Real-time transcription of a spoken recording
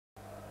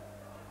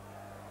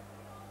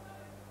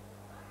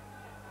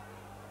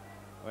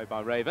Away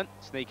by Raven,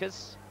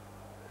 Sneekes.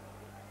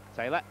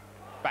 Taylor,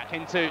 back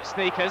into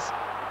Sneekes.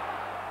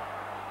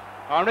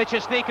 Oh,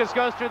 Richard Sneekes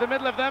goes through the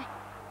middle of them.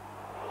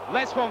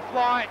 Lets one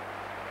fly.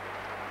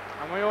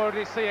 And we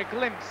already see a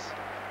glimpse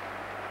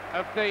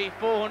of the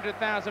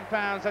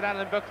 £400,000 that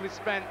Alan Buckley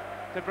spent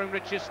to bring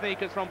Richard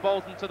Sneekes from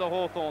Bolton to the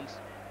Hawthorns.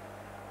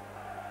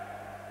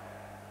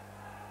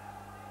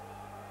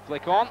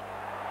 Flick on.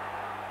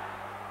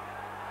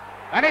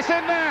 And it's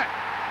in there!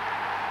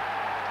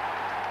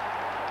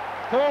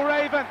 Paul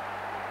Raven.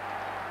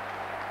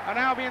 And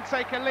Albion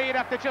take a lead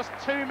after just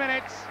 2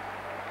 minutes.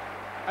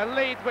 A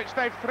lead which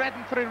they've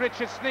threatened through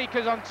Richard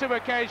Sneekes on 2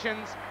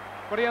 occasions.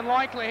 But the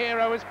unlikely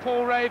hero is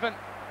Paul Raven,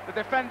 the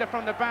defender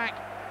from the back,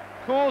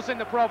 causing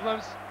the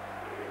problems.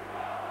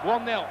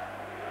 1-0.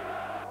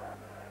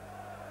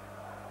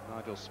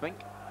 Nigel Spink.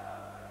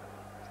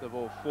 It's the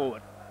ball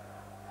forward.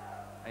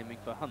 Aiming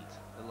for Hunt.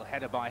 A little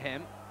header by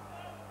him.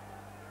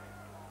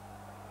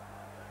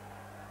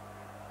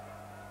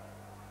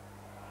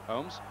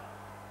 Holmes.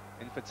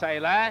 In for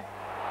Taylor.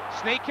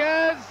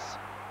 Sneekes!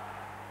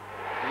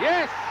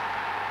 Yes!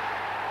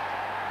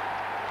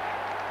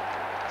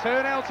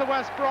 2-0 to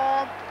West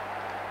Brom.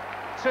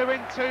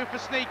 2-2 for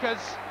Sneekes.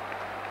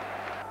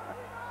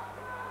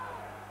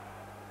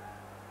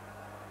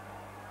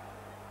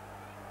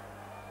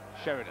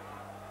 Sheridan.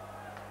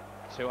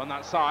 2 on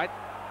that side.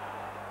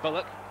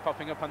 Bullock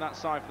popping up on that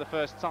side for the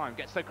first time.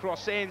 Gets the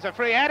cross in. It's a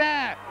free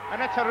header!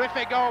 And a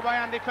terrific goal by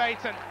Andy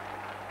Payton.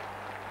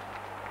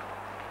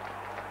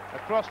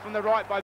 Across from the right by